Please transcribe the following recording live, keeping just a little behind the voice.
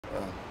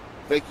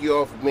Thank you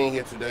all for being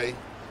here today.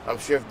 I'm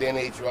Sheriff Danny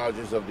H.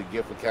 Rogers of the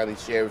Guilford County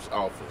Sheriff's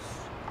Office.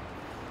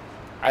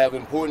 I have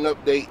an important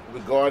update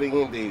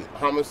regarding the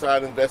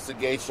homicide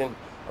investigation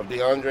of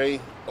Diondre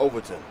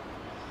Overton.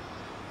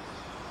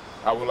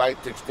 I would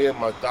like to extend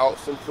my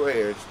thoughts and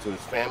prayers to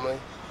his family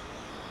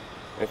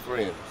and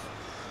friends.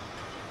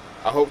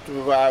 I hope to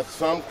provide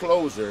some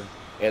closure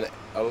and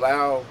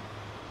allow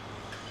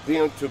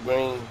them to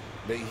bring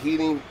the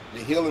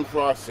healing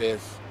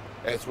process,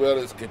 as well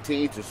as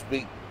continue to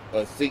seek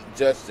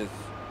justice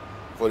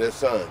for their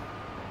son.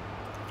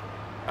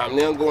 I'm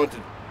now going to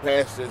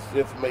pass this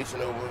information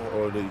over,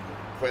 or the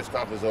press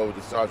conference over,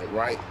 to Sergeant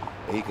Wright,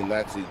 and he can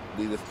actually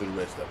lead us through the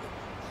rest of it.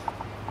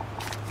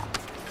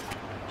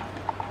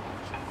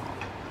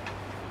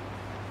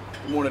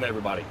 Good morning,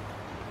 everybody.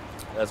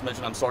 As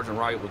mentioned, I'm Sergeant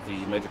Wright with the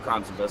Major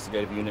Crimes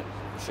Investigative Unit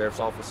of the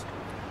Sheriff's Office.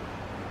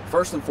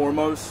 First and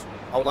foremost,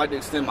 I would like to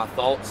extend my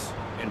thoughts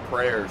and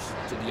prayers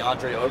to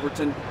Diondre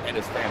Overton and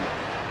his family.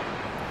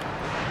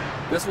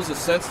 This was a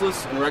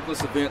senseless and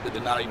reckless event that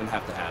did not even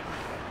have to happen.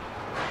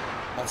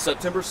 On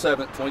September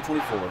 7th,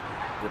 2024,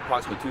 at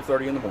approximately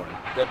 2:30 in the morning,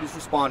 deputies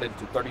responded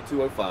to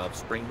 3205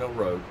 Spring Mill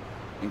Road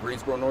in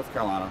Greensboro, North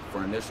Carolina for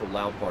an initial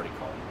loud party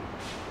call.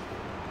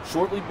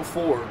 Shortly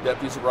before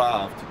deputies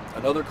arrived,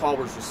 another call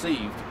was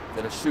received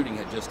that a shooting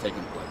had just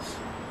taken place.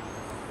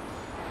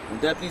 When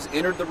deputies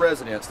entered the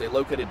residence, they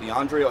located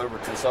Diondre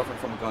Overton suffering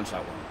from a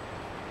gunshot wound.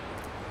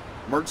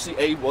 Emergency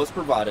aid was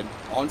provided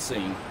on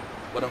scene,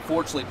 but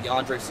unfortunately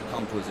Diondre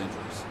succumbed to his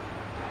injuries.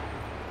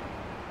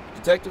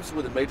 Detectives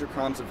with the Major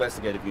Crimes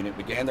Investigative Unit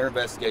began their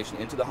investigation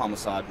into the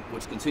homicide,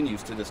 which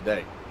continues to this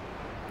day.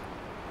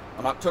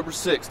 On October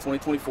 6,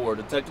 2024,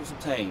 detectives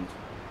obtained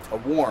a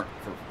warrant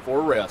for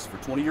arrest for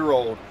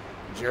 20-year-old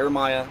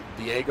Jeremiah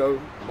Diego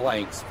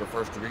Blanks for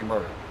first-degree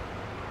murder.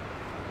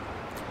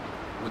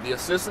 With the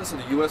assistance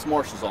of the U.S.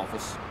 Marshal's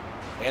Office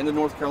and the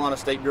North Carolina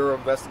State Bureau of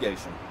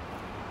Investigation,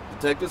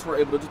 detectives were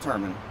able to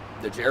determine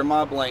that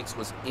Jeremiah Blanks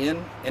was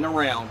in and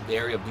around the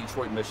area of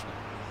Detroit, Michigan.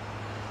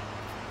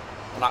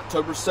 On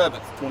October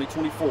 7th,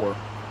 2024,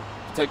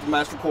 Detective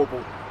Master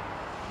Corporal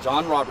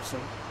John Robertson,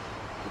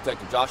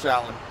 Detective Josh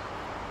Allen,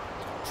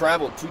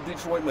 traveled to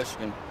Detroit,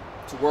 Michigan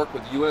to work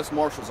with the U.S.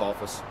 Marshal's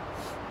Office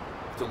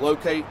to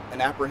locate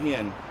and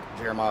apprehend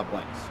Jeremiah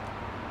Blanks.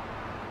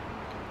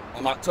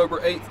 On October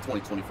 8th,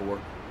 2024,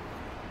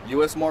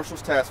 U.S.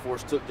 Marshal's Task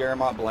Force took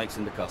Jeremiah Blanks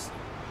into custody.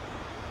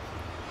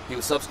 He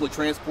was subsequently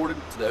transported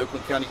to the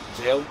Oakland County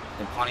Jail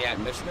in Pontiac,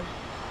 Michigan.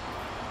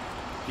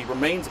 He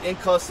remains in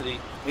custody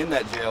in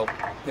that jail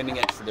pending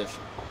extradition.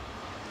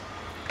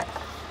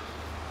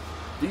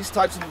 These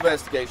types of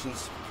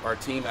investigations are a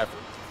team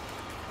effort.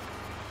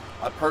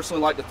 I'd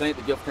personally like to thank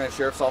the Guilford County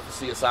Sheriff's Office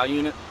CSI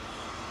Unit,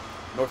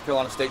 North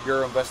Carolina State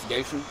Bureau of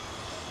Investigation,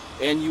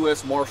 and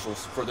U.S.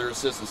 Marshals for their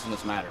assistance in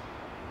this matter.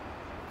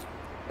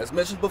 As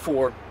mentioned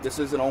before, this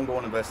is an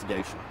ongoing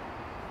investigation.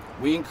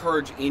 We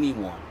encourage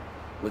anyone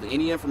with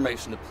any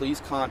information to please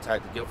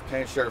contact the Guilford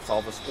County Sheriff's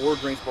Office or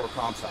Greensboro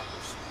Crime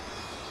Stoppers.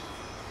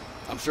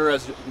 I'm sure,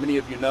 as many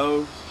of you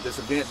know, this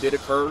event did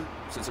occur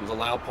since it was a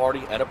loud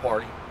party at a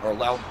party, or a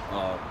loud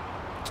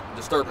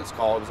disturbance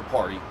call. It was a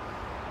party.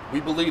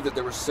 We believe that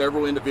there were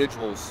several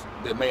individuals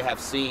that may have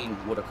seen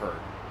what occurred.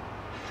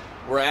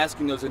 We're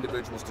asking those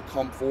individuals to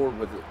come forward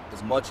with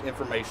as much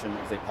information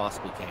as they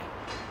possibly can.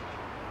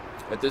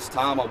 At this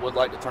time, I would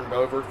like to turn it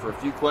over for a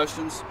few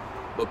questions,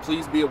 but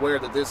please be aware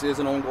that this is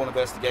an ongoing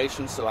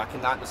investigation, so I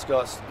cannot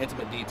discuss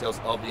intimate details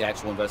of the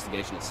actual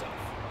investigation itself.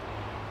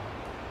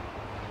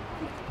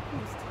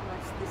 Please tell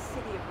us the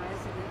city of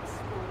residence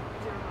for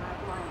Jeremiah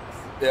Blanks.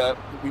 Yeah,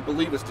 we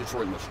believe it's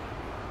Detroit, Michigan.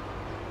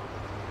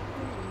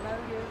 Any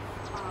motive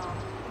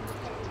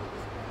indicated with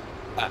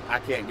this? I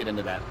can't get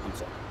into that. I'm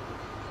sorry.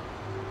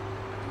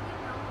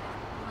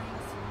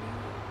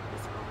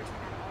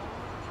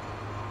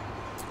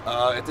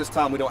 At this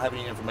time, we don't have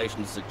any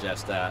information to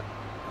suggest that,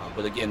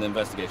 but again, the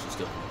investigation is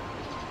still going on.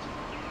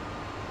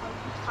 Are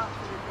you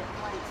confident that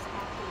Blanks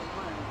acted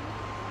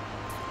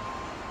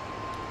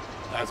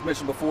alone? As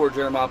mentioned before,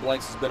 Jeremiah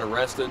Blanks has been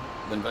arrested.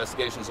 The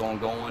investigation is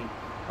ongoing.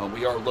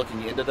 We are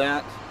looking into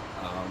that,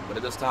 but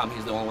at this time,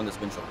 he's the only one that's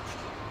been charged. Do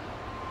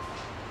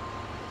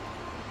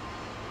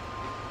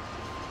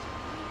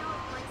we know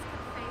if Blanks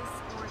could face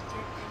or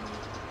get any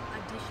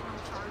additional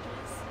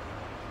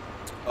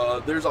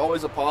charges? There's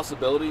always a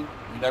possibility.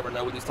 You never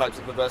know with these types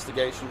of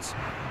investigations.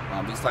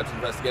 These types of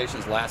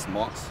investigations last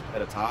months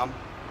at a time.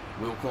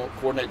 We'll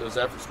coordinate those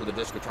efforts with the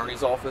District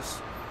Attorney's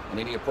Office, and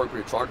any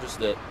appropriate charges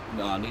that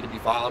need to be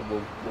filed,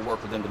 we'll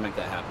work with them to make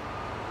that happen.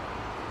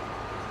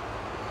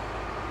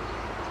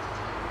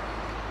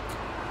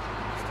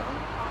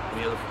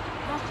 Any other? The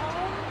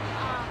home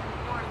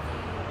or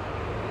the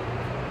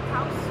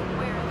house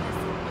where this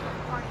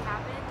party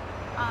happened,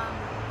 I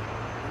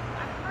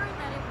heard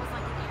that it was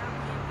like an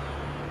Airbnb.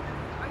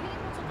 Are you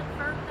able to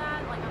confirm that?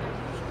 Like, are there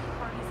usually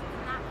parties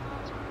in that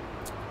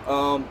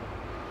home?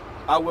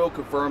 I will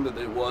confirm that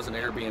it was an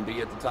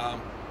Airbnb at the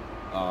time.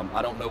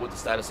 I don't know what the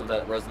status of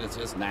that residence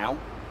is now,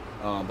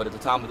 but at the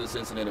time of this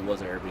incident, it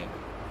was an Airbnb.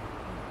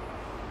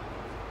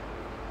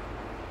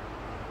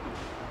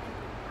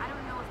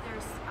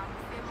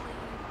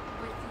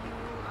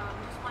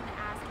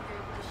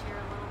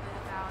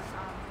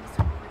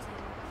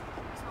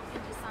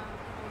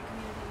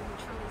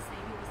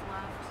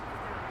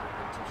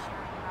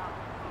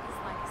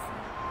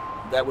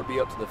 That would be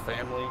up to the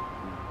family.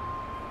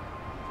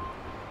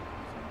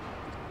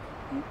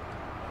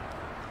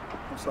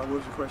 I'm sorry, what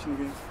was your question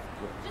again?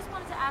 Just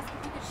wanted to ask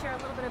if you could share a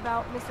little bit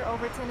about Mr.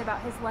 Overton,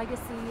 about his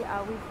legacy.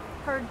 We've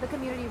heard the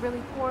community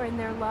really pour in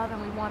their love,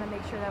 and we want to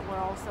make sure that we're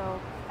also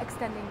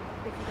extending,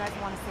 if you guys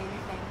want to say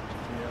anything.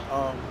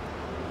 Yeah,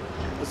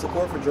 the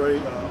support for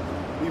Dre,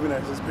 even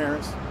as his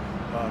parents,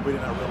 we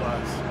did not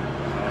realize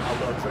how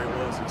loved Dre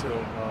was until,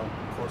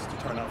 of course, to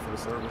turn out for the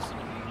service.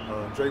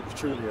 Dre was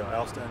truly an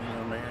outstanding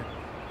young man.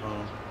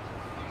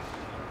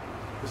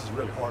 This is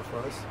really hard for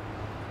us.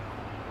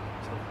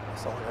 So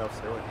that's all I have to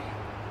say right now.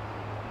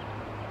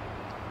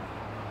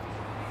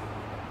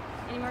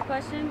 Any more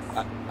questions?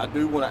 I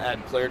do want to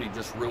add clarity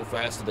just real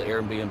fast to the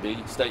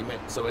Airbnb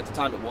statement. So at the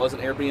time it was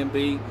an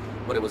Airbnb,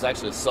 but it was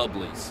actually a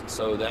sublease.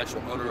 So the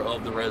actual owner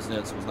of the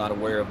residence was not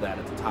aware of that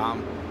at the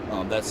time.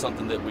 That's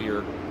something that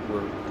we're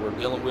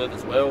dealing with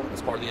as well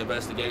as part of the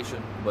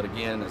investigation. But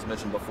again, as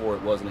mentioned before,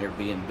 it was an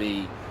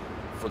Airbnb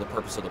for the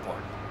purpose of the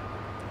party.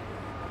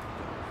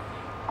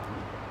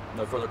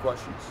 No further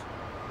questions?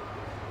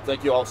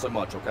 Thank you all so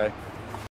much, okay?